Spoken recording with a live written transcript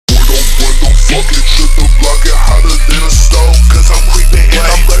fucking trip the block, get hotter than a stove. Cause I'm creeping and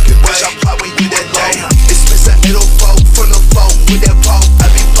I'm lurking, bitch, I plot when you that day. It's Mr. 804 from the phone with that pole. I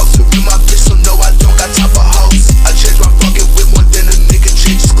be posted with my bitch, so no, I don't got time for hoes. I change my fucking whip more than a nigga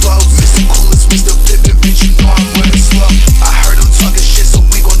change his clothes. Mr. Coolest, Mr. Pippin, bitch, you know I'm running slow. I heard him talking shit, so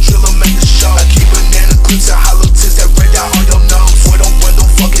we gon' drill him at the show. I keep banana clips and hollow tips that red out on your nose. Boy, don't run,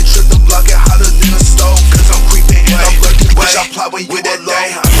 don't fucking trip the block, get hotter than a stove. Cause I'm creeping and I'm lurking, bitch, I plot when you alone.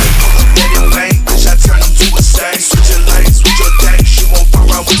 I might pull up that in vain, bitch, I turn him to a stain. Switching lanes with your dang, she won't fuck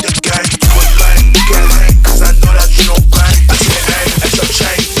around with the gang. You a lame, you can't hang, cause I know that you don't bang. I can't aim at your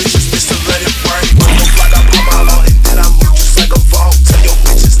chain, bitches, Mr. Let It Rain. Run the block, I pop my out and then I move just like a phone. Tell your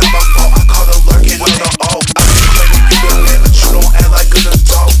bitches not my fault, I call her lurking with the O. I be claiming you the man, but you don't act like an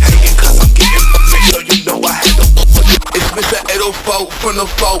adult. Hating cause I'm getting my make sure you know I had to. It's Mr. 804 from the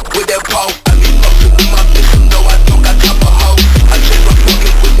folk with that pole.